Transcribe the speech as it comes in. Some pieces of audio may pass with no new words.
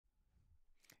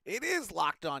It is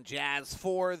Locked On Jazz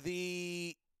for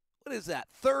the,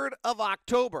 3rd of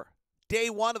October. Day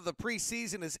one of the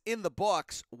preseason is in the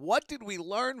books. What did we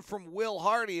learn from Will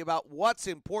Hardy about what's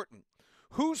important?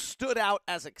 Who stood out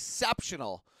as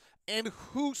exceptional and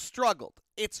who struggled?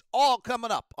 It's all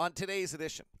coming up on today's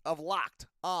edition of Locked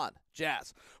On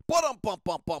Jazz.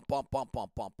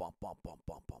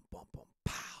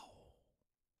 Pow.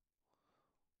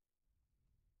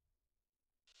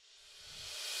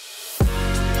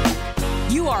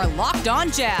 You are Locked On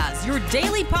Jazz, your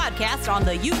daily podcast on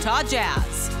the Utah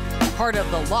Jazz. Part of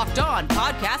the Locked On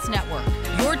Podcast Network,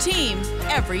 your team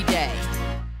every day.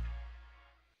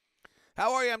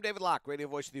 How are you? I'm David Locke, radio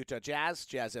voice of the Utah Jazz,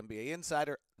 Jazz NBA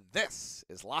insider. This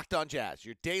is Locked On Jazz,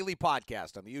 your daily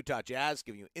podcast on the Utah Jazz,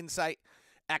 giving you insight,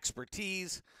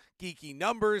 expertise, geeky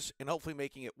numbers, and hopefully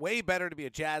making it way better to be a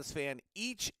Jazz fan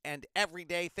each and every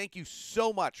day. Thank you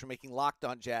so much for making Locked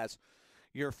On Jazz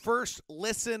your first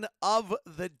listen of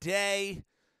the day.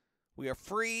 We are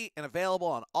free and available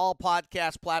on all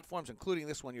podcast platforms, including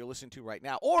this one you're listening to right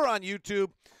now, or on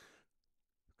YouTube.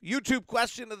 YouTube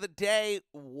question of the day: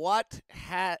 what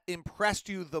impressed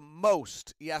you the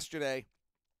most yesterday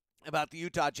about the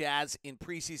Utah Jazz in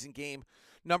preseason game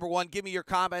number one? Give me your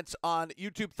comments on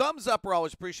YouTube. Thumbs up are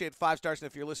always appreciated. 5 stars. And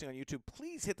if you're listening on YouTube,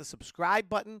 please hit the subscribe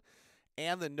button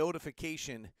and the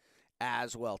notification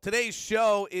as well. Today's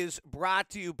show is brought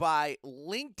to you by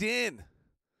LinkedIn.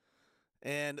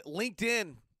 And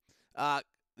LinkedIn,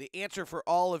 the answer for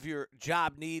all of your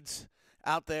job needs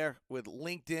out there with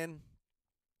LinkedIn.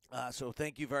 So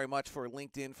thank you very much for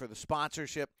LinkedIn for the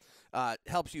sponsorship.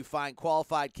 Helps you find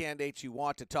qualified candidates you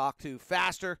want to talk to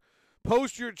faster.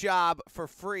 Post your job for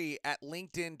free at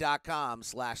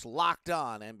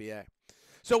linkedin.com/LockedOnNBA.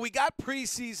 So we got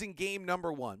preseason game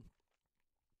number one.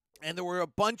 And there were a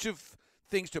bunch of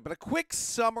things to it, but a quick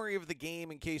summary of the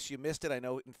game in case you missed it. I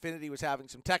know Infinity was having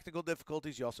some technical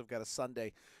difficulties. You also have got a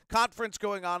Sunday conference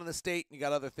going on in the state, and you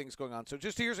got other things going on. So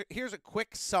just here's a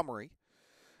quick summary,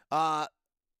 and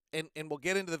we'll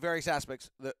get into the various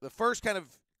aspects. The first kind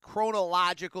of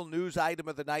chronological news item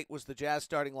of the night was the Jazz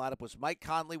starting lineup was Mike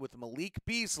Conley with Malik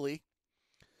Beasley,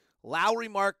 Lauri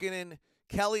Markkanen,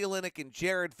 Kelly Olynyk, and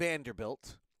Jared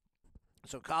Vandberbilt.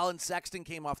 So Colin Sexton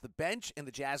came off the bench, and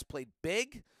the Jazz played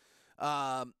big.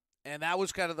 And that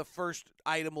was kind of the first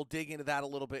item. We'll dig into that a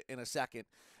little bit in a second.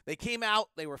 They came out.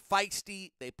 They were feisty.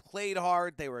 They played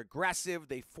hard. They were aggressive.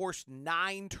 They forced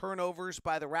 9 turnovers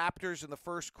by the Raptors in the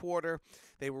first quarter.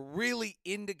 They were really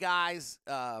into guys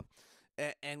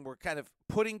and were kind of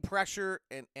putting pressure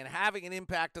and having an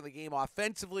impact on the game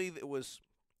offensively. It was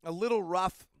a little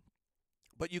rough,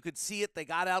 but you could see it. They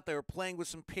got out. They were playing with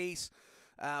some pace.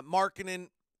 Markkanen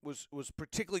was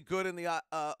particularly good in the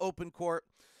open court,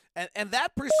 and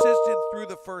that persisted through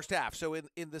the first half. So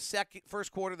in the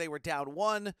first quarter, they were down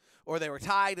 1, or they were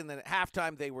tied, and then at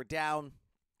halftime they were down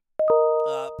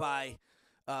by.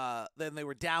 Then they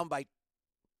were down by.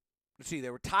 They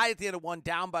were tied at the end of 1,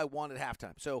 down by 1 at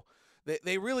halftime. So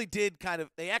they really did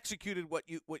they executed what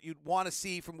you'd want to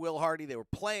see from Will Hardy. They were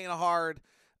playing hard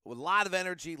with a lot of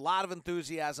energy, a lot of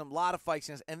enthusiasm, a lot of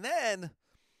feistiness, and then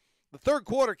the third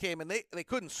quarter came, and they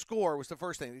couldn't score was the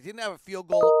first thing. They didn't have a field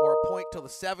goal or a point till the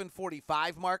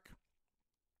 7:45 mark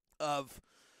of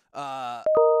I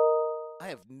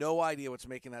have no idea what's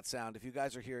making that sound. If you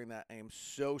guys are hearing that, I am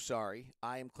so sorry.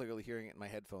 I am clearly hearing it in my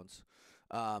headphones.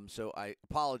 So I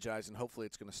apologize, and hopefully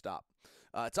it's going to stop.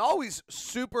 It's always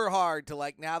super hard to,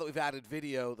 now that we've added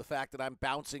video, the fact that I'm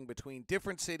bouncing between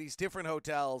different cities, different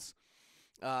hotels,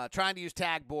 trying to use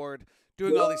tag board,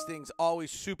 doing all these things,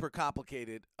 always super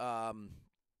complicated on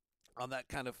that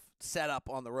kind of setup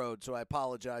on the road. So I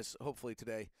apologize. Hopefully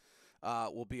today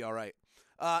will be all right.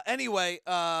 Anyway,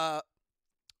 and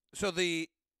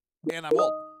I'm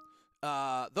old.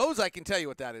 Those I can tell you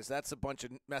what that is. That's a bunch of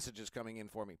messages coming in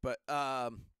for me. But all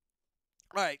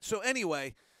right. So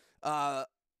anyway, then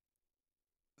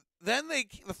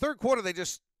the third quarter they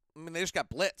just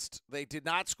got blitzed. They did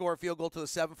not score a field goal to the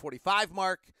 7:45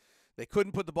 mark. They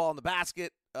couldn't put the ball in the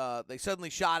basket. They suddenly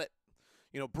shot it,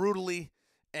 brutally,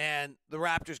 and the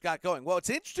Raptors got going. Well, what's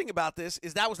interesting about this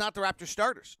is that was not the Raptors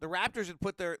starters. The Raptors had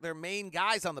put their main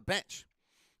guys on the bench.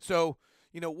 So,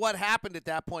 what happened at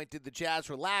that point? Did the Jazz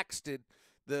relax? Did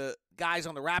the guys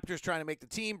on the Raptors trying to make the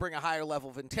team bring a higher level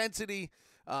of intensity?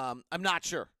 I'm not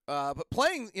sure. But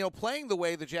playing the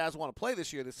way the Jazz want to play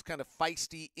this year, this kind of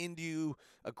feisty, into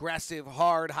aggressive,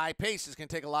 hard, high pace is going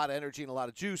to take a lot of energy and a lot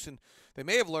of juice, and they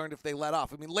may have learned if they let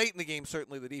off. Late in the game,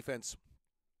 certainly the defense,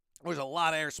 there was a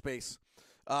lot of airspace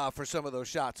for some of those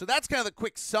shots. So that's kind of the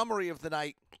quick summary of the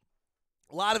night.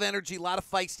 A lot of energy, a lot of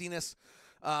feistiness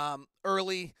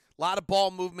early, A lot of ball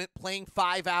movement, playing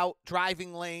 5 out,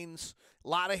 driving lanes, a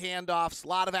lot of handoffs, a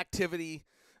lot of activity,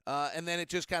 and then it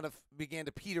just kind of began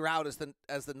to peter out as the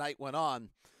night went on.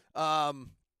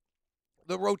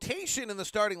 The rotation in the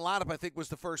starting lineup, I think, was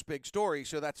the first big story.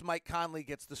 So that's Mike Conley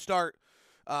gets the start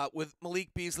with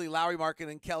Malik Beasley, Lauri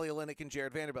Markkanen, Kelly Olynyk, and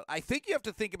Jared Vandberbilt. I think you have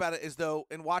to think about it as though,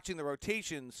 in watching the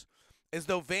rotations, as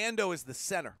though Vando is the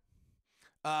center.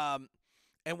 And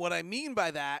what I mean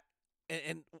by that,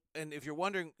 and if you're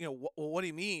wondering, what do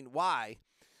you mean? Why?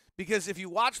 Because if you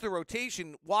watch the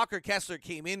rotation, Walker Kessler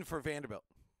came in for Vanderbilt.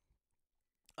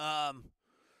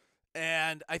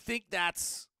 And I think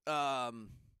that's and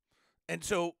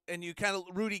you kind of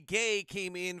Rudy Gay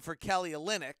came in for Kelly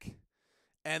Olynyk,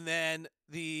 and then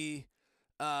the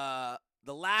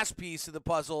last piece of the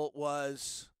puzzle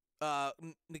was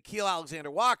Nickeil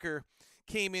Alexander-Walker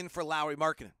came in for Lauri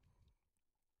Markkanen.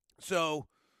 So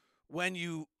when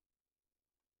you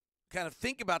kind of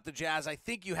think about the Jazz, I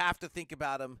think you have to think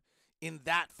about them in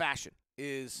that fashion.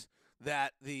 Is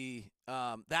that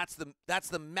that's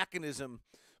the mechanism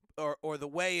or the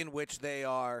way in which they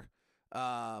are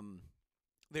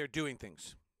they're doing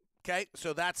things. Okay,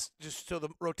 so that's just so the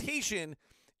rotation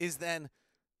is then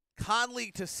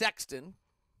Conley to Sexton,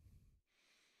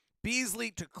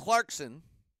 Beasley to Clarkson,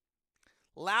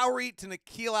 Lowry to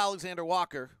Nickeil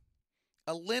Alexander-Walker,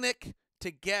 Olynyk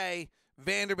to Gay,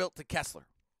 Vanderbilt to Kessler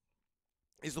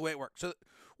is the way it works. So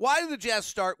why did the Jazz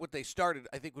start what they started,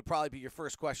 I think would probably be your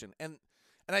first question. And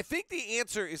I think the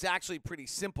answer is actually pretty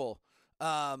simple.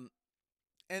 And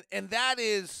that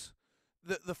is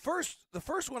the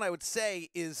first one I would say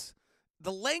is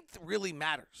the length really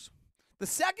matters. The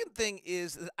second thing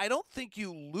is that I don't think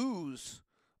you lose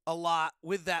a lot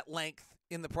with that length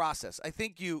in the process. I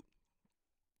think you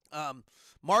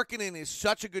Markkanen is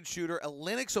such a good shooter.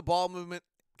 Olynyk's a ball movement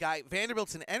guy.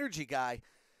 Vanderbilt's an energy guy.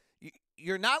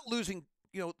 You're not losing,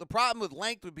 the problem with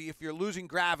length would be if you're losing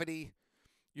gravity,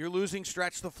 you're losing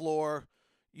stretch the floor,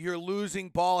 you're losing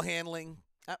ball handling.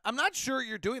 I'm not sure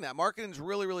you're doing that. Markkanen's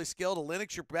really, really skilled.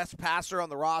 Olynyk's your best passer on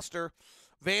the roster.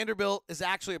 Vanderbilt is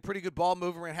actually a pretty good ball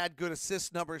mover and had good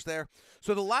assist numbers there.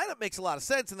 So the lineup makes a lot of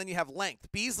sense, and then you have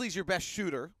length. Beasley's your best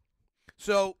shooter.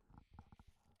 So,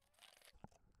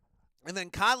 and then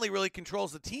Conley really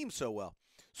controls the team so well.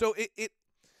 So it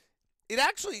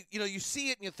actually, you see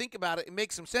it and you think about it, it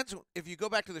makes some sense. If you go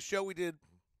back to the show we did,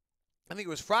 I think it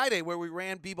was Friday, where we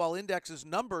ran B-Ball Index's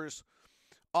numbers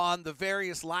on the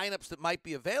various lineups that might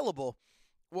be available,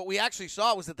 what we actually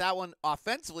saw was that one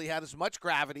offensively had as much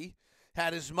gravity,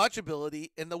 had as much ability,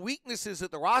 and the weaknesses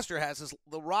that the roster has is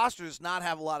the roster does not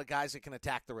have a lot of guys that can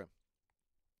attack the rim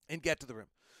and get to the rim.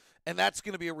 And that's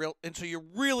going to be and so you're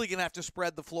really going to have to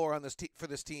spread the floor on this for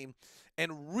this team,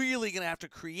 and really going to have to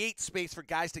create space for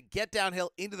guys to get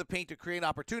downhill into the paint to create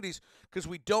opportunities, because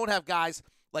we don't have guys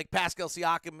like Pascal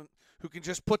Siakam who can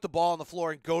just put the ball on the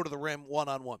floor and go to the rim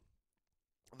one-on-one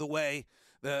the way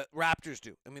the Raptors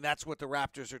do. I mean, that's what the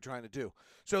Raptors are trying to do.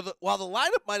 So while the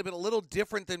lineup might have been a little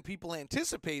different than people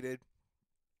anticipated,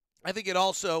 I think it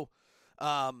also,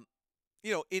 it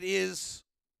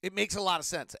makes a lot of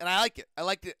sense, and I like it. I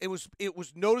liked it. It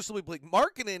was noticeably bleak.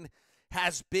 Markkanen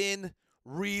is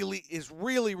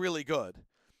really, really good,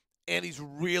 and he's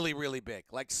really, really big,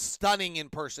 like stunning in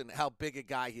person how big a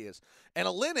guy he is. And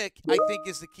Olynyk, I think,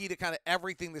 is the key to kind of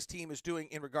everything this team is doing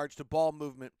in regards to ball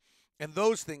movement and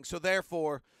those things. So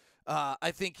therefore,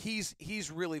 I think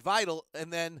he's really vital.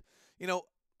 And then, the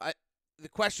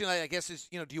question I guess is,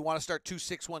 do you want to start 2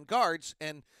 6'1" guards?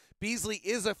 And Beasley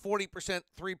is a 40%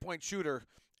 three-point shooter,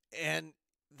 and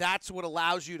that's what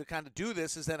allows you to kind of do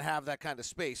this, is then have that kind of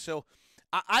space. So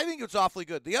I think it's awfully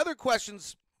good. The other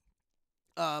questions,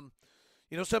 some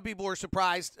people were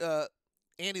surprised.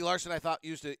 Andy Larson, I thought,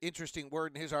 used an interesting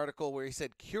word in his article where he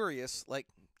said curious. Like,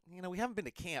 we haven't been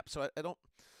to camp, so I don't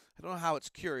know how it's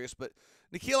curious. But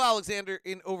Nickeil Alexander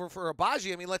over for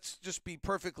Agbaji, I mean, let's just be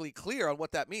perfectly clear on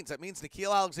what that means. That means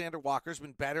Nickeil Alexander-Walker's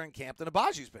been better in camp than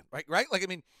Agbaji's been, right? Like, I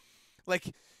mean,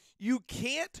 like, you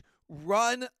can't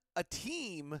run a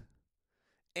team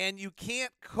and you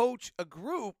can't coach a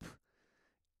group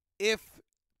if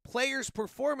players'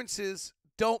 performances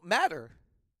don't matter,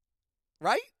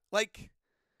 right? Like,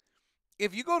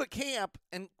 if you go to camp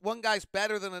and one guy's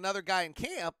better than another guy in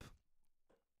camp,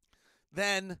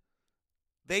 then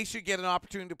they should get an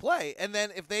opportunity to play. And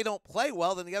then if they don't play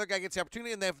well, then the other guy gets the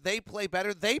opportunity, and if they play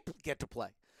better, they get to play.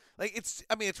 Like, it's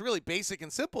really basic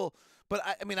and simple, but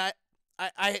I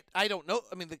don't know.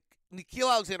 I mean, the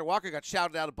Nickeil Alexander-Walker got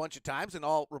shouted out a bunch of times, and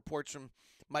all reports from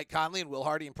Mike Conley and Will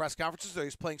Hardy in press conferences that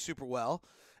he's playing super well,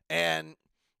 and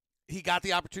he got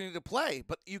the opportunity to play.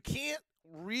 But you can't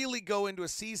really go into a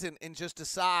season and just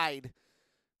decide,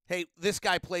 hey, this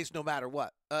guy plays no matter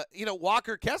what.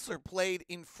 Walker Kessler played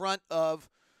in front of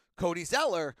Cody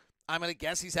Zeller. I'm going to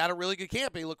guess he's had a really good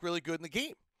camp. He looked really good in the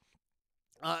game.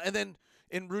 And then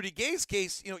in Rudy Gay's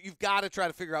case, you've got to try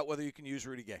to figure out whether you can use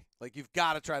Rudy Gay. Like, you've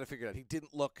got to try to figure it out. He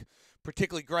didn't look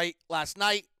particularly great last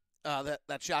night. That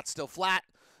shot's still flat.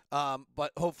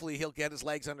 But hopefully he'll get his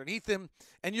legs underneath him.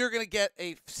 And you're going to get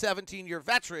a 17-year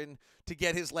veteran to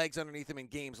get his legs underneath him in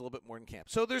games a little bit more in camp.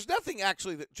 So there's nothing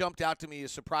actually that jumped out to me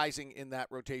as surprising in that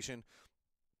rotation.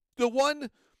 The one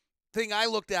thing I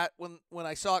looked at when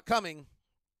I saw it coming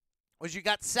was you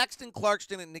got Sexton,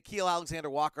 Clarkston, and Nickeil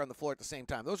Alexander-Walker on the floor at the same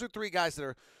time. Those are three guys that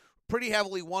are pretty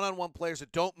heavily one-on-one players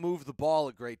that don't move the ball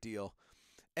a great deal.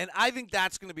 And I think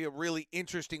that's going to be a really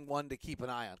interesting one to keep an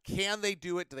eye on. Can they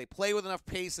do it? Do they play with enough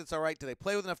pace that's all right? Do they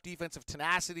play with enough defensive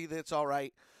tenacity that's all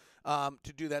right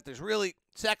to do that? There's really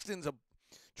 – Sexton's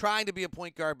trying to be a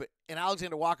point guard, and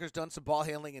Alexander Walker's done some ball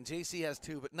handling, and JC has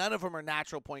too, but none of them are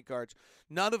natural point guards.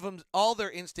 None of them – all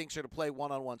their instincts are to play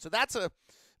one-on-one. So that's an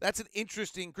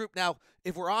interesting group. Now,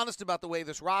 if we're honest about the way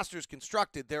this roster is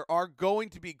constructed, there are going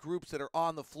to be groups that are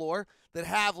on the floor that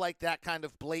have like that kind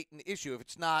of blatant issue. If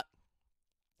it's not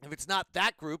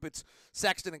that group, it's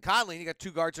Sexton and Conley, and you got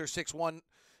two guards that are 6'1"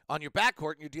 on your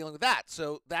backcourt, and you're dealing with that.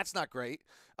 So that's not great.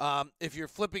 If you're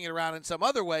flipping it around in some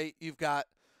other way, you've probably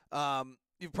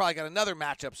got another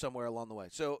matchup somewhere along the way.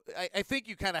 So I think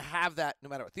you kind of have that no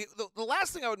matter what. The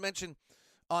last thing I would mention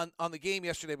on the game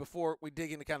yesterday before we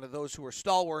dig into kind of those who are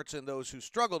stalwarts and those who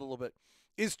struggled a little bit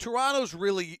is Toronto's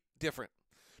really different.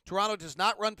 Toronto does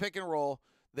not run pick and roll.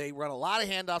 They run a lot of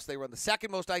handoffs. They run the second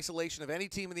most isolation of any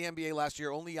team in the NBA last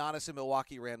year. Only Giannis and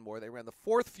Milwaukee ran more. They ran the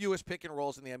fourth fewest pick and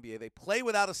rolls in the NBA. They play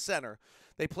without a center.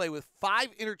 They play with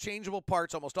 5 interchangeable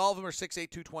parts. Almost all of them are 6'8",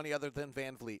 220 other than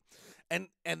Van Vliet. And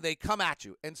they come at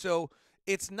you. And so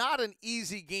it's not an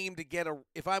easy game to get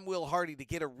if I'm Will Hardy, to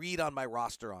get a read on my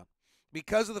roster on.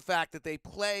 Because of the fact that they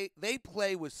play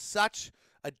with such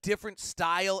a different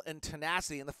style and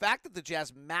tenacity. And the fact that the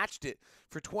Jazz matched it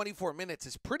for 24 minutes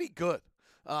is pretty good.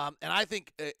 And I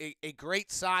think a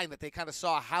great sign that they kind of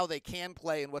saw how they can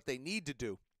play and what they need to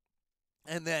do.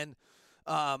 And then,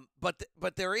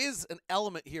 but there is an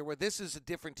element here where this is a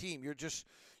different team. You're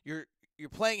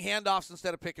playing handoffs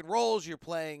instead of pick and rolls. You're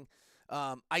playing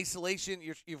isolation.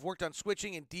 You've worked on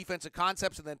switching and defensive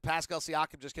concepts, and then Pascal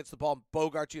Siakam just gets the ball and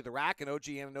bogarts you to the rack, and OG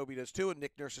Anunoby does too. And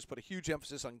Nick Nurse has put a huge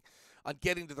emphasis on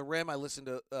getting to the rim. I listened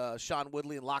to Sean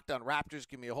Woodley and Locked On Raptors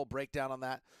give me a whole breakdown on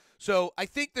that. So I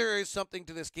think there is something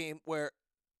to this game where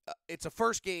it's a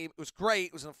first game. It was great.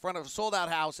 It was in front of a sold-out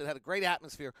house. It had a great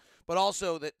atmosphere, but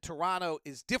also that Toronto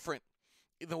is different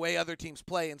in the way other teams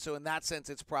play, and so in that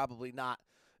sense, it's probably not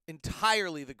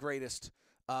entirely the greatest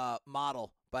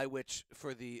model by which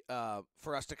for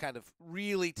us to kind of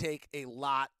really take a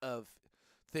lot of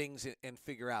things and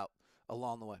figure out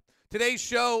along the way. Today's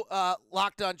show,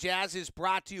 Locked On Jazz, is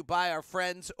brought to you by our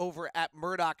friends over at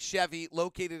Murdoch Chevy,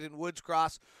 located in Woods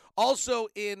Cross. Also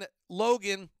in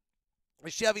Logan, the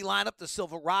Chevy lineup, the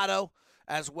Silverado,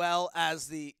 as well as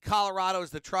the Colorado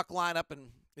is the truck lineup, and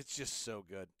it's just so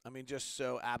good. I mean, just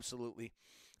so absolutely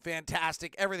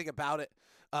fantastic. Everything about it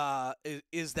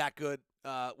is that good.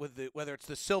 Whether it's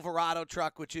the Silverado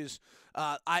truck, which is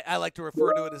I like to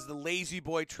refer to it as the lazy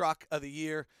boy truck of the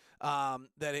year,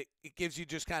 that it gives you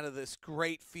just kind of this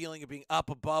great feeling of being up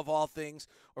above all things,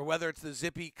 or whether it's the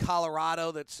zippy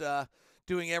Colorado that's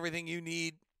doing everything you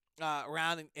need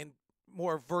around and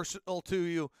more versatile to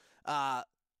you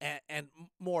and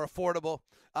more affordable.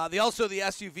 The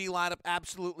SUV lineup,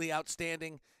 absolutely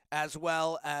outstanding, as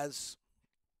well as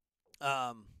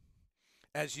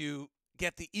you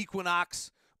get the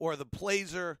Equinox or the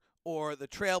Blazer or the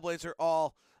Trailblazer,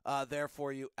 all there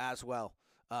for you as well,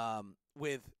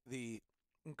 with the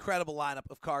incredible lineup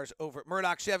of cars over at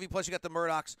Murdoch Chevy. Plus, you got the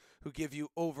Murdochs, who give you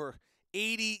over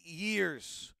 80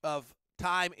 years of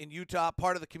time in Utah,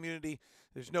 part of the community.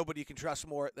 There's nobody you can trust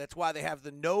more. That's why they have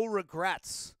the no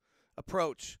regrets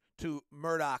approach to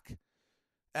Murdoch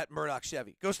at Murdoch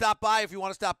Chevy. Go stop by. If you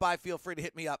want to stop by, feel free to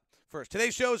hit me up first.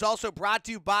 Today's show is also brought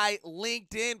to you by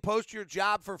LinkedIn. Post your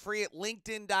job for free at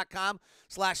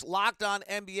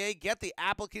linkedin.com/LockedOnNBA. Get the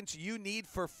applicants you need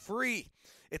for free.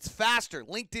 It's faster.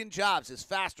 LinkedIn Jobs is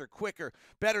faster, quicker,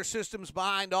 better systems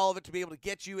behind all of it to be able to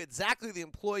get you exactly the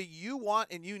employee you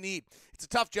want and you need. It's a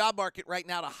tough job market right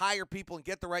now to hire people and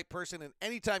get the right person, and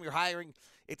anytime you're hiring,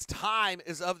 it's time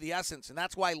is of the essence, and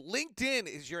that's why LinkedIn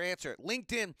is your answer.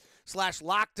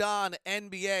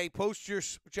 LinkedIn/LockedOnNBA. Post your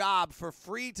job for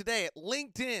free today at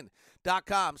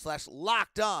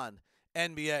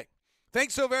LinkedIn.com/LockedOnNBA.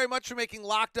 Thanks so very much for making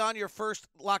Locked On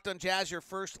Jazz your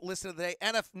first listen of the day.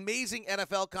 Amazing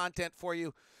NFL content for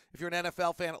you. If you're an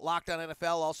NFL fan, at Locked On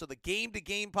NFL. Also, the Game to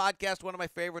Game podcast, one of my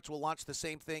favorites, will launch the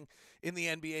same thing in the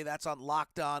NBA. That's on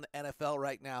Locked On NFL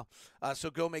right now. So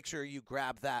go make sure you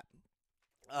grab that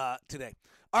today.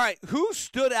 All right, who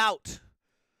stood out?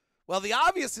 Well, the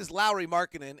obvious is Lauri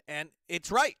Markkanen, and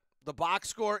it's right. The box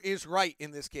score is right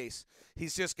in this case.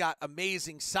 He's just got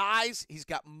amazing size. He's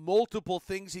got multiple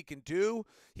things he can do.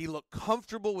 He looked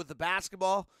comfortable with the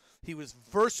basketball. He was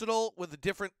versatile with the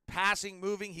different passing,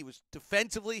 moving. He was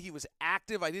defensively. He was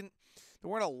active. There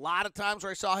weren't a lot of times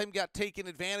where I saw him get taken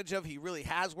advantage of. He really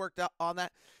has worked out on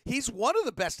that. He's one of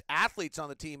the best athletes on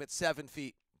the team at 7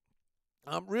 feet.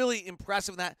 I'm really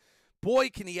impressive in that. Boy,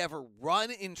 can he ever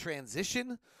run in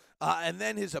transition. And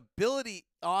then his ability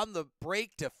on the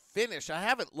break to finish. I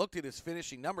haven't looked at his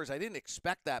finishing numbers. I didn't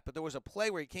expect that, but there was a play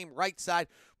where he came right side,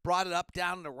 brought it up,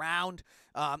 down, and around.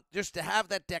 Just to have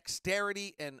that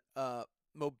dexterity and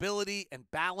mobility and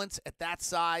balance at that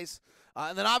size.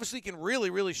 And then obviously he can really,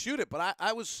 really shoot it. But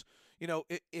I was,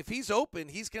 if he's open,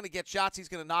 he's going to get shots. He's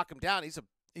going to knock him down.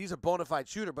 He's a bona fide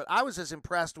shooter. But I was as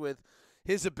impressed with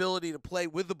his ability to play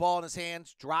with the ball in his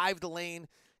hands, drive the lane,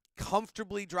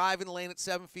 comfortably driving the lane at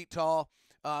 7 feet tall,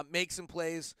 make some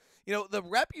plays. The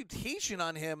reputation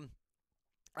on him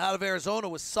out of Arizona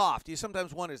was soft. You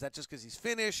sometimes wonder, is that just because he's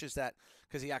Finnish? Is that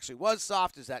because he actually was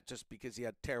soft? Is that just because he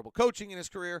had terrible coaching in his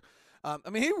career?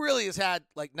 He really has had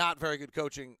not very good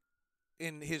coaching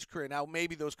in his career. Now,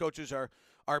 maybe those coaches are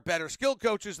better skilled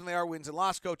coaches than they are wins and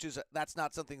loss coaches. That's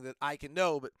not something that I can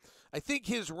know, but I think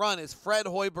his run is Fred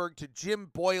Hoiberg to Jim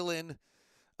Boylan.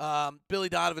 Billy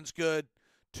Donovan's good.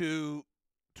 To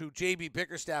J.B.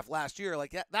 Bickerstaff last year,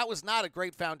 that was not a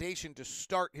great foundation to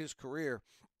start his career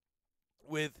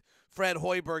with Fred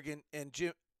Hoiberg and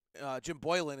Jim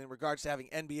Boylan in regards to having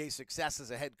NBA success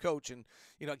as a head coach. And,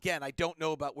 again, I don't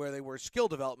know about where they were skill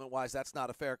development-wise. That's not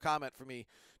a fair comment for me.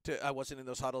 I wasn't in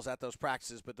those huddles at those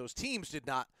practices, but those teams did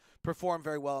not perform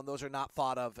very well, and those are not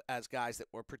thought of as guys that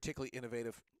were particularly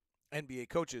innovative NBA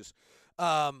coaches.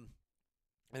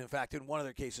 And in fact, in one of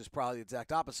their cases, probably the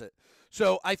exact opposite.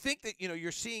 So I think that,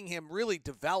 you're seeing him really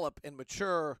develop and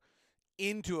mature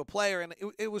into a player. And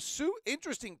it was so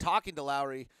interesting talking to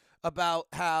Lauri about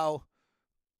how,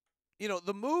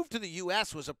 the move to the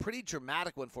U.S. was a pretty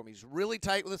dramatic one for him. He's really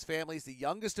tight with his family. He's the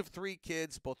youngest of 3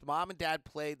 kids. Both mom and dad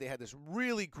played. They had this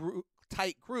really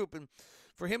tight group. And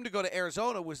for him to go to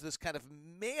Arizona was this kind of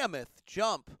mammoth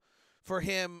jump for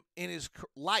him in his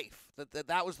life.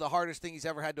 That was the hardest thing he's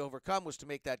ever had to overcome, was to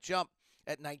make that jump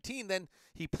at 19. Then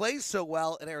he plays so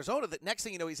well at Arizona that next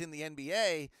thing you know, he's in the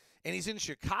NBA and he's in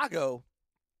Chicago.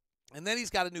 And then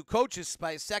he's got a new coach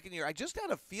by his second year. I just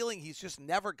had a feeling he's just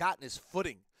never gotten his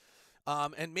footing.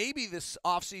 And maybe this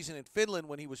offseason in Finland,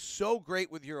 when he was so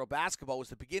great with Eurobasketball, was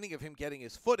the beginning of him getting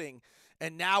his footing.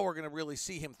 And now we're going to really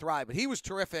see him thrive. But he was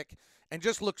terrific and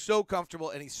just looked so comfortable,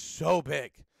 and he's so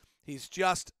big. He's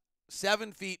just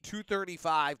 7 feet,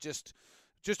 235, just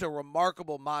a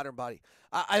remarkable modern body.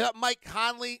 I thought Mike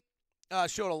Conley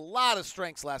showed a lot of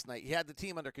strengths last night. He had the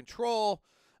team under control.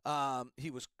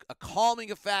 He was a calming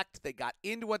effect. They got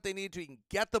into what they needed to. He can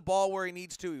get the ball where he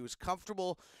needs to. He was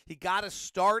comfortable. He got us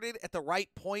started at the right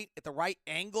point, at the right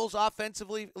angles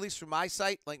offensively, at least from my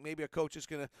sight. Maybe a coach is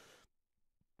going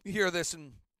to hear this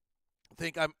and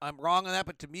think I'm wrong on that,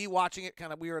 but to me, watching it,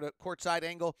 we were at a courtside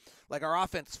angle. Our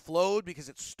offense flowed because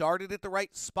it started at the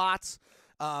right spots.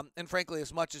 And frankly,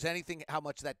 as much as anything, how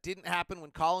much that didn't happen when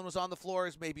Colin was on the floor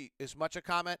is maybe as much a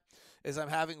comment as I'm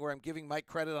having where I'm giving Mike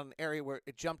credit on an area where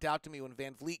it jumped out to me when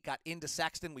Van Vliet got into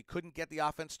Sexton. We couldn't get the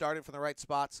offense started from the right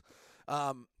spots.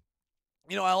 I'll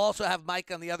also have Mike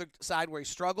on the other side where he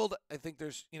struggled. I think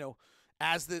there's,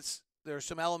 there's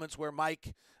some elements where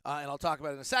Mike, and I'll talk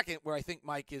about it in a second, where I think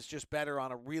Mike is just better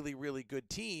on a really, really good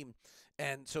team.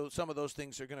 And so some of those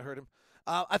things are going to hurt him.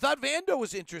 I thought Vando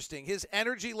was interesting. His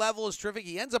energy level is terrific.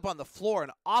 He ends up on the floor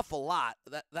an awful lot.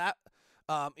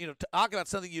 Talk about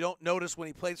something you don't notice when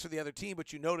he plays for the other team,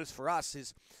 but you notice for us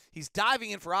is he's diving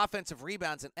in for offensive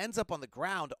rebounds and ends up on the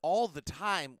ground all the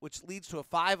time, which leads to a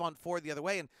 5-on-4 the other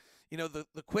way. And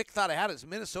the quick thought I had is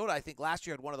Minnesota, I think last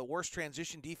year had one of the worst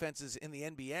transition defenses in the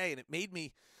NBA, and it made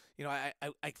me,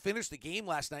 I finished the game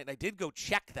last night and I did go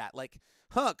check that,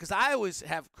 because I always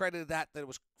have credited that it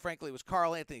was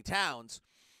Karl Anthony Towns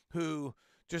who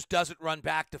just doesn't run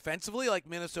back defensively.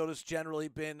 Minnesota's generally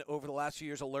been over the last few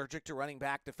years allergic to running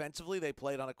back defensively. They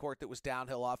played on a court that was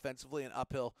downhill offensively and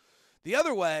uphill the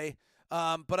other way.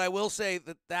 But I will say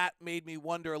that made me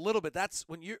wonder a little bit. That's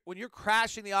when you're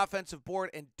crashing the offensive board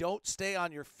and don't stay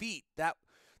on your feet.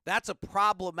 that's a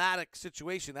problematic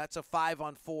situation. That's a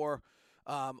 5-on-4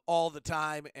 all the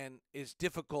time, and is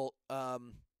difficult for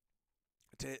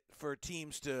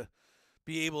teams to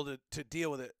be able to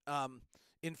deal with it.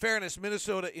 In fairness,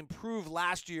 Minnesota improved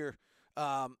last year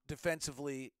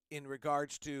defensively in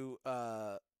regards to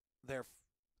their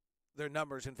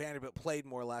numbers, and Vanderbilt played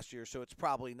more last year, so it's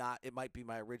probably not. It might be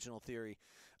my original theory.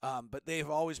 But they've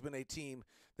always been a team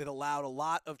that allowed a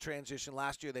lot of transition.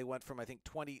 Last year they went from, I think,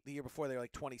 20. The year before they were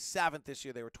like 27th. This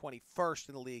year they were 21st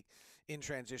in the league in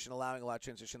transition, allowing a lot of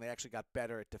transition. They actually got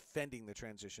better at defending the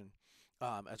transition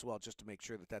as well, just to make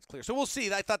sure that that's clear. So we'll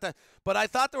see. But I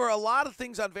thought there were a lot of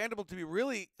things on Vanderbilt to be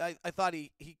really. I thought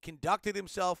he conducted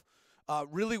himself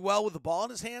really well with the ball in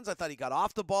his hands. I thought he got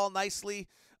off the ball nicely.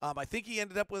 I think he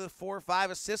ended up with 4 or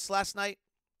 5 assists last night,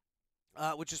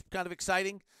 which is kind of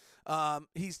exciting.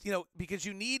 He's, because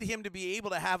you need him to be able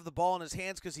to have the ball in his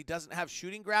hands because he doesn't have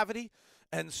shooting gravity.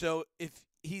 And so if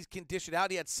he can dish it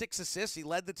out, he had 6 assists. He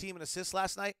led the team in assists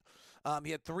last night. He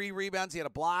had 3 rebounds. He had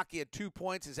a block. He had 2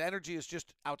 points. His energy is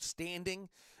just outstanding.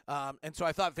 And so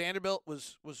I thought Vanderbilt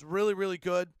was really, really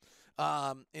good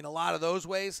in a lot of those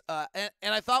ways. And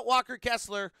I thought Walker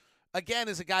Kessler, again,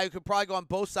 is a guy who could probably go on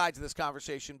both sides of this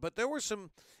conversation. But there were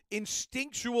some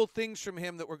instinctual things from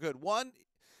him that were good. One,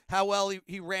 how well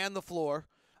he ran the floor.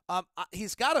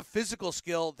 He's got a physical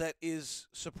skill that is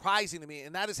surprising to me,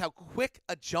 and that is how quick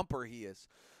a jumper he is.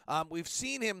 We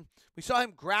saw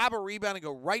him grab a rebound and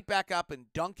go right back up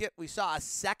and dunk it. We saw a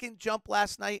second jump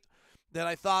last night that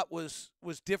I thought was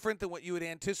different than what you would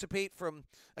anticipate from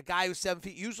a guy who's 7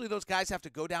 feet. Usually those guys have to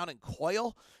go down and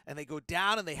coil, and they go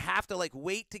down and they have to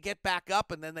wait to get back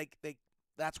up, and then they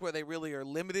that's where they really are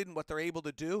limited in what they're able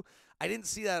to do. I didn't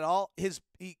see that at all. He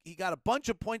got a bunch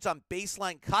of points on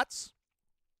baseline cuts,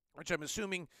 which I'm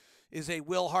assuming is a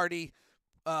Will Hardy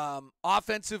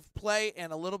offensive play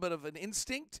and a little bit of an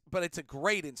instinct, but it's a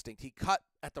great instinct. He cut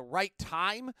at the right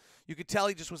time. You could tell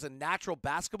he just was a natural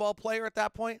basketball player at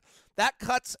that point. That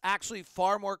cut's actually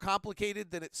far more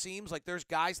complicated than it seems. There's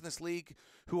guys in this league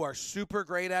who are super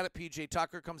great at it. PJ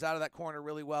Tucker comes out of that corner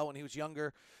really well when he was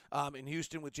younger in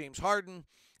Houston with James Harden.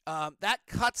 That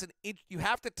cuts you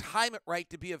have to time it right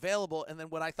to be available. And then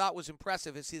what I thought was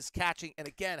impressive is his catching, and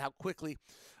again, how quickly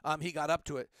he got up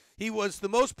to it. He was the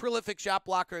most prolific shot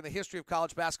blocker in the history of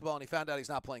college basketball, and he found out he's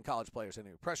not playing college players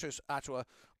anymore. Precious Achiuwa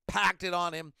packed it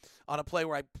on him on a play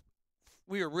where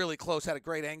we were really close, had a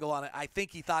great angle on it. I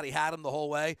think he thought he had him the whole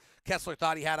way. Kessler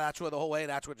thought he had Achiuwa the whole way,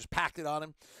 and Achiuwa just packed it on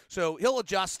him. So he'll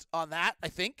adjust on that, I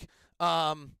think.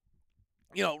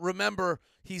 Remember,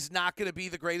 he's not going to be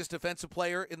the greatest defensive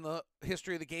player in the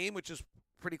history of the game, which is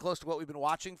pretty close to what we've been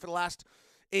watching for the last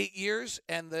 8 years.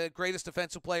 And the greatest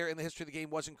defensive player in the history of the game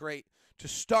wasn't great to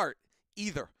start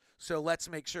either. So let's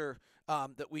make sure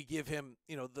that we give him,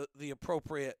 the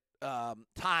appropriate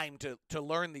time to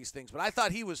learn these things. But I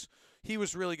thought he was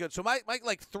really good. So my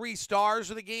 3 stars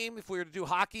of the game, if we were to do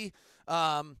hockey,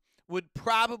 would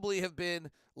probably have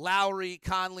been Lauri,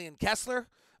 Conley, and Kessler.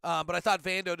 But I thought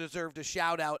Vando deserved a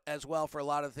shout-out as well for a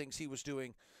lot of the things he was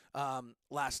doing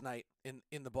last night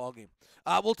in the ballgame.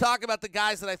 We'll talk about the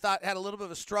guys that I thought had a little bit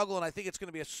of a struggle, and I think it's going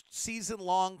to be a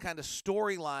season-long kind of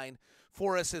storyline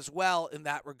for us as well in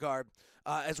that regard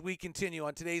as we continue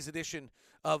on today's edition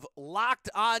of Locked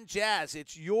On Jazz.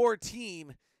 It's your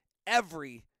team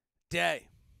every day.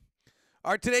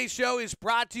 Our today's show is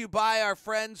brought to you by our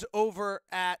friends over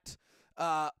at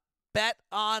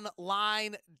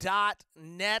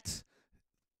betonline.net.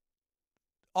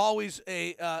 Always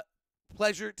a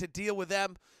pleasure to deal with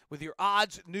them with your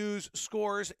odds, news,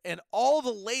 scores, and all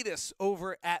the latest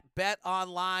over at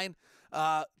BetOnline.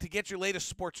 To get your latest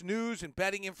sports news and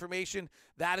betting information,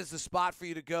 that is the spot for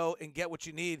you to go and get what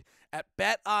you need at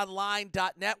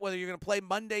betonline.net. Whether you're going to play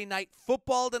Monday Night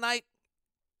Football tonight,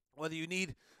 whether you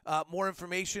need more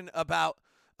information about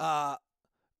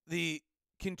the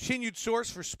continued source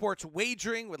for sports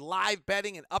wagering with live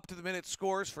betting and up-to-the-minute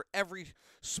scores for every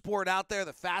sport out there,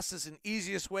 the fastest and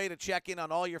easiest way to check in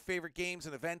on all your favorite games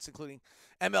and events, including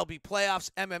MLB playoffs,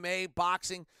 MMA,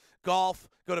 boxing, golf.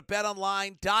 Go to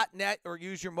betonline.net or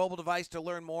use your mobile device to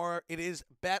learn more. It is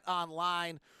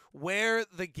BetOnline, where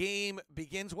the game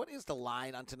begins. What is the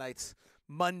line on tonight's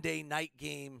Monday night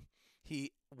game?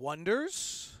 He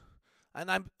wonders.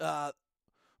 And I'm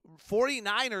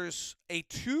 49ers, a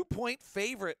 2-point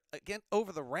favorite again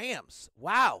over the Rams.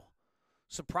 Wow.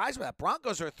 Surprised by that.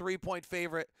 Broncos are a 3-point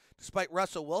favorite despite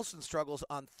Russell Wilson's struggles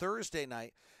on Thursday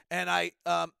night. And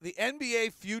the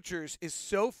NBA futures is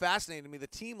so fascinating to me. The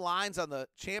team lines on the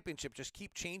championship just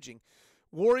keep changing.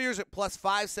 Warriors at plus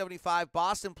 575,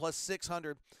 Boston plus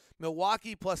 600,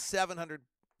 Milwaukee plus 700,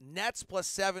 Nets plus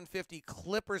 750,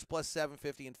 Clippers plus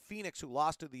 750, and Phoenix, who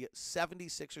lost to the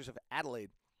 76ers of Adelaide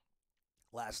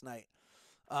last night,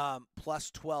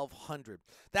 plus 1,200.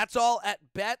 That's all at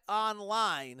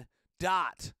betonline.net.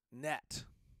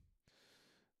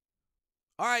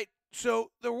 All right,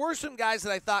 so there were some guys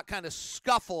that I thought kind of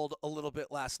scuffled a little bit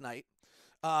last night,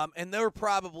 and they were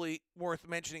probably worth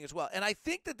mentioning as well. And I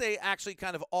think that they actually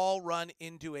kind of all run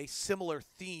into a similar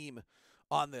theme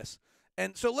on this.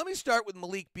 And so let me start with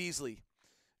Malik Beasley.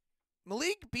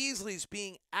 Malik Beasley's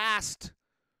being asked.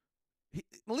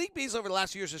 Malik Beasley over the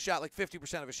last few years has shot like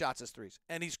 50% of his shots as threes,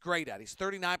 and he's great at it. He's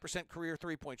 39% career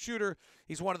three-point shooter.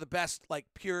 He's one of the best like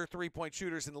pure three-point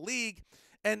shooters in the league.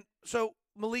 And so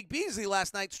Malik Beasley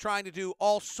last night's trying to do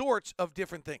all sorts of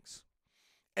different things.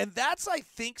 And that's, I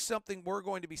think, something we're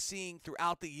going to be seeing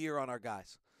throughout the year on our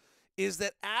guys, is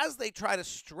that as they try to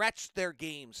stretch their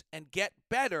games and get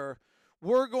better,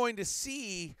 we're going to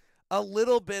see a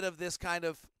little bit of this kind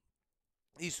of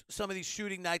some of these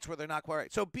shooting nights where they're not quite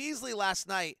right. So Beasley last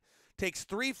night takes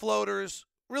 3 floaters,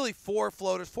 really 4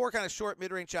 floaters, 4 kind of short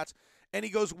mid-range shots, and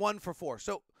he goes 1 for 4.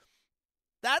 So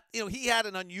that, he had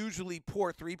an unusually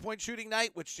poor three-point shooting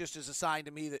night, which just is a sign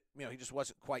to me that, he just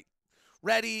wasn't quite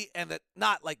ready, and that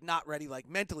not ready, like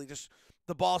mentally, just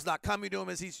the ball's not coming to him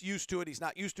as he's used to it. He's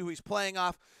not used to who he's playing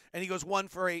off, and he goes 1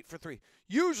 for 8 for 3.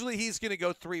 Usually he's going to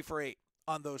go 3 for 8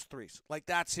 on those threes. Like,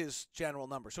 that's his general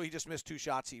number. So he just missed 2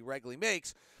 shots he regularly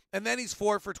makes. And then he's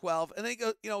 4 for 12. And then he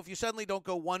goes, if you suddenly don't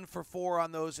go 1 for 4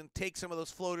 on those and take some of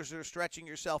those floaters that are stretching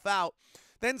yourself out,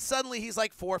 then suddenly he's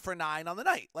like 4 for 9 on the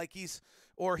night. Like he's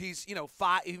 5,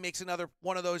 he makes another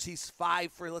one of those, he's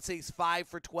 5 for, let's say he's 5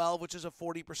 for 12, which is a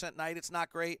 40% night. It's not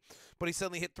great, but he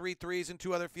suddenly hit 3 threes and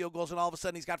 2 other field goals, and all of a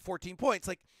sudden he's got 14 points.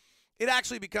 Like, it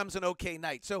actually becomes an okay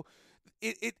night. So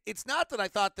it's not that I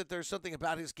thought that there's something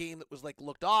about his game that was like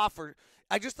looked off, or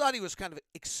I just thought he was kind of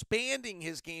expanding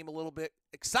his game a little bit,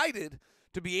 excited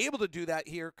to be able to do that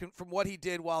here from what he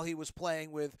did while he was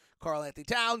playing with Karl Anthony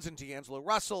Towns and D'Angelo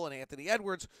Russell and Anthony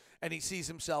Edwards. And he sees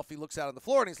himself, he looks out on the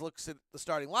floor and he looks at the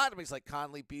starting lineup and he's like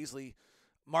Conley, Beasley,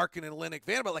 Markkanen, and Olynyk,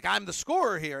 Vandberbilt, like, I'm the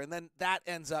scorer here. And then that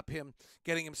ends up him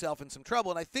getting himself in some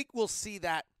trouble. And I think we'll see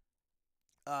that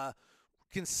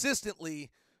consistently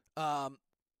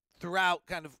throughout,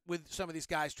 kind of with some of these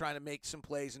guys trying to make some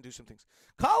plays and do some things.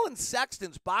 Colin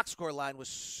Sexton's box score line was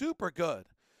super good.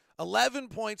 11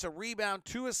 points, a rebound,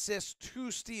 2 assists,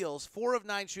 2 steals, 4 of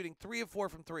 9 shooting, 3 of 4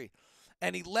 from 3.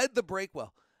 And he led the break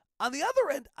well. On the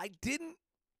other end, I didn't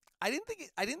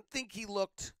think he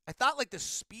looked, I thought like the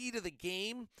speed of the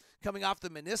game coming off the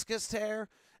meniscus tear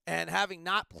and having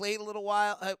not played a little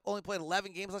while, only played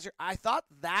 11 games last year, I thought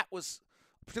that was,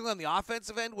 particularly on the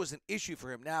offensive end, was an issue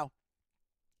for him. Now,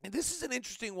 and this is an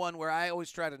interesting one where I always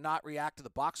try to not react to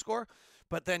the box score,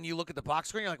 but then you look at the box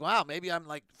score and you're like, wow, maybe I'm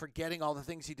like forgetting all the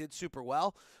things he did super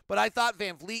well. But I thought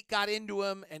Van Vliet got into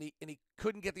him and he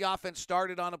couldn't get the offense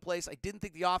started on a place. I didn't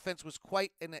think the offense was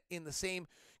quite in the same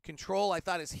control. I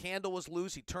thought his handle was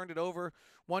loose. He turned it over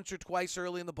once or twice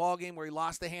early in the ballgame where he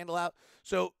lost the handle out.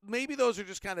 So maybe those are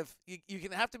just kind of, you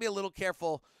can have to be a little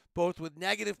careful both with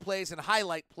negative plays and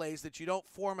highlight plays, that you don't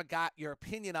form your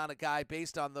opinion on a guy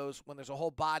based on those when there's a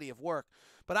whole body of work.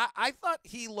 But I thought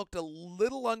he looked a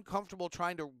little uncomfortable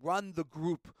trying to run the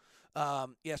group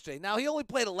yesterday. Now, he only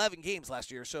played 11 games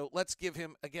last year, so let's give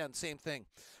him, again, same thing.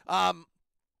 I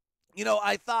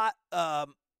thought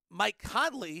Mike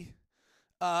Conley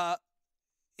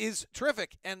is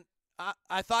terrific, and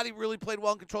I thought he really played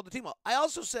well and controlled the team well. I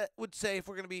also would say, if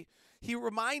we're going to be, he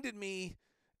reminded me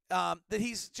that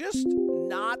he's just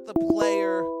not the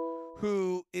player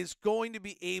who is going to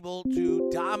be able to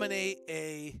dominate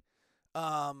a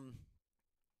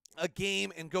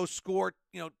game and go score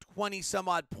 20 some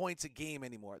odd points a game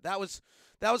anymore. That was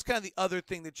kind of the other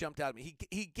thing that jumped out at me.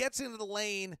 He gets into the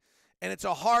lane, and it's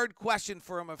a hard question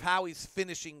for him of how he's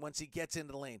finishing once he gets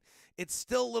into the lane. It's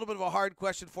still a little bit of a hard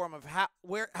question for him of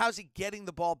how's he getting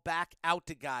the ball back out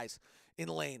to guys in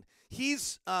the lane.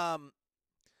 He's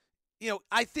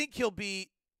I think he'll be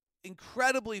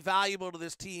incredibly valuable to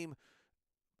this team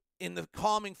in the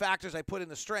calming factors I put in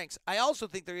the strengths. I also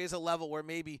think there is a level where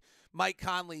maybe Mike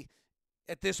Conley,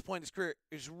 at this point in his career,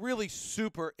 is really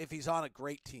super if he's on a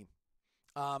great team,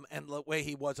 and the way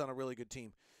he was on a really good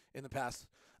team in the past.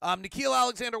 Nickeil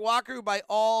Alexander-Walker, who by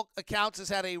all accounts has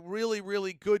had a really,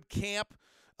 really good camp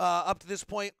up to this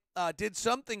point, did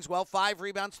some things well. 5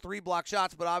 rebounds, 3 block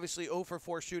shots, but obviously 0 for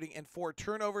 4 shooting and 4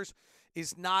 turnovers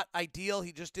is not ideal.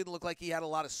 He just didn't look like he had a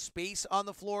lot of space on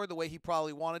the floor the way he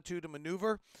probably wanted to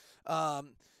maneuver.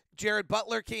 Jared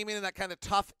Butler came in that kind of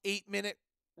tough 8-minute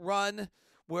run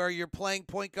where you're playing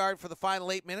point guard for the final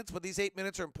 8 minutes, but these 8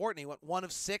 minutes are important. He went 1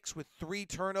 of 6 with 3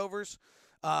 turnovers.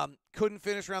 Couldn't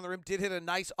finish around the rim. Did hit a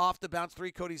nice off-the-bounce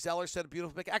 3. Cody Zeller set a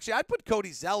beautiful pick. Actually, I put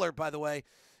Cody Zeller, by the way,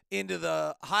 into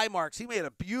the high marks. He made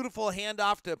a beautiful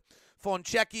handoff to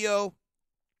Fontecchio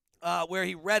where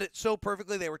he read it so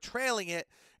perfectly. They were trailing it,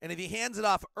 and if he hands it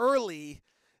off early,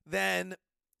 then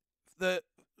the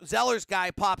Zeller's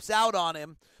guy pops out on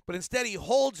him, but instead he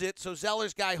holds it, so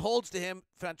Zeller's guy holds to him.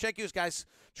 Fontecchio's guy's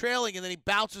trailing, and then he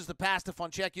bounces the pass to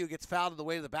Fontecchio, gets fouled on the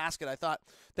way to the basket. I thought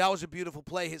that was a beautiful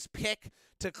play. His pick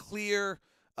to clear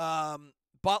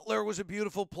Butler was a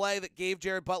beautiful play that gave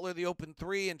Jared Butler the open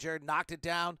 3, and Jared knocked it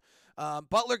down.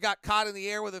 Butler got caught in the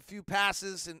air with a few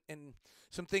passes and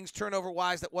some things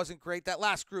turnover-wise that wasn't great. That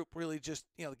last group really just,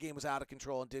 the game was out of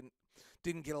control and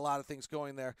didn't get a lot of things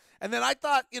going there. And then I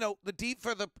thought,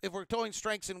 if we're throwing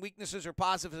strengths and weaknesses or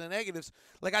positives and negatives,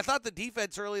 I thought the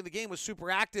defense early in the game was super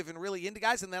active and really into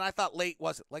guys, and then I thought late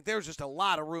wasn't. There was just a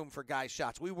lot of room for guys'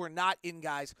 shots. We were not in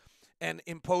guys and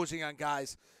imposing on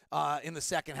guys in the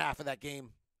second half of that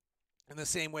game in the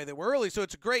same way they were early. So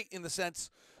it's great in the sense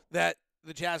that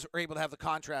the Jazz are able to have the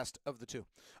contrast of the two.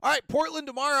 All right, Portland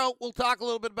tomorrow. We'll talk a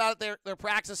little bit about it. They're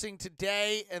practicing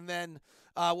today, and then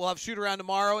we'll have shoot-around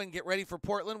tomorrow and get ready for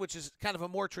Portland, which is kind of a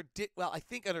more I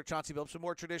think under Chauncey Billups, a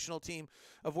more traditional team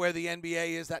of where the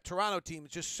NBA is. That Toronto team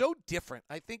is just so different.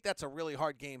 I think that's a really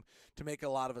hard game to make a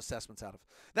lot of assessments out of.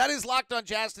 That is Locked On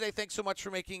Jazz today. Thanks so much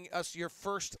for making us your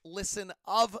first listen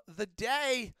of the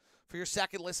day. For your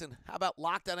second listen, how about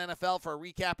Locked On NFL for a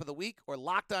recap of the week, or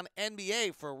Locked On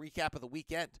NBA for a recap of the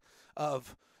weekend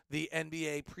of the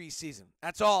NBA preseason?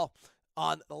 That's all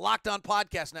on the Locked On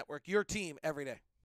Podcast Network, your team every day.